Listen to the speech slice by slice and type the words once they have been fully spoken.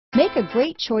Make a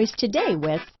great choice today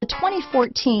with the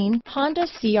 2014 Honda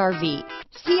CR-V.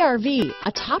 CR-V,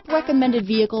 a top recommended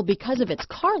vehicle because of its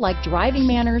car-like driving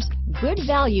manners, good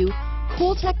value,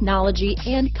 cool technology,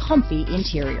 and comfy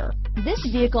interior. This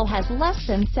vehicle has less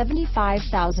than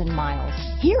 75,000 miles.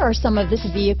 Here are some of this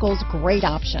vehicle's great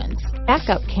options: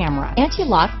 backup camera,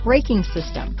 anti-lock braking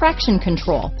system, traction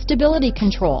control, stability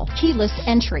control, keyless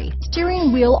entry,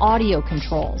 steering wheel audio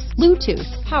controls, Bluetooth,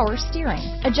 power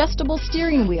steering, adjustable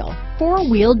steering wheel,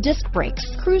 four-wheel disc brakes,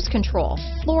 cruise control,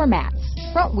 floor mats,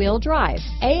 front wheel drive,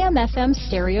 AM/FM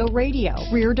stereo radio,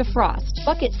 rear defrost,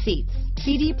 bucket seats,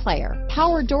 CD player,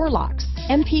 power door locks,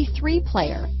 MP3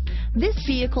 player. This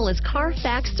vehicle is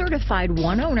Carfax certified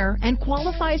one owner and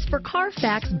qualifies for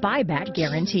Carfax buyback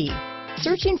guarantee.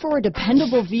 Searching for a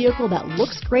dependable vehicle that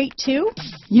looks great too?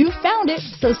 You found it,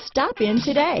 so stop in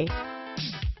today.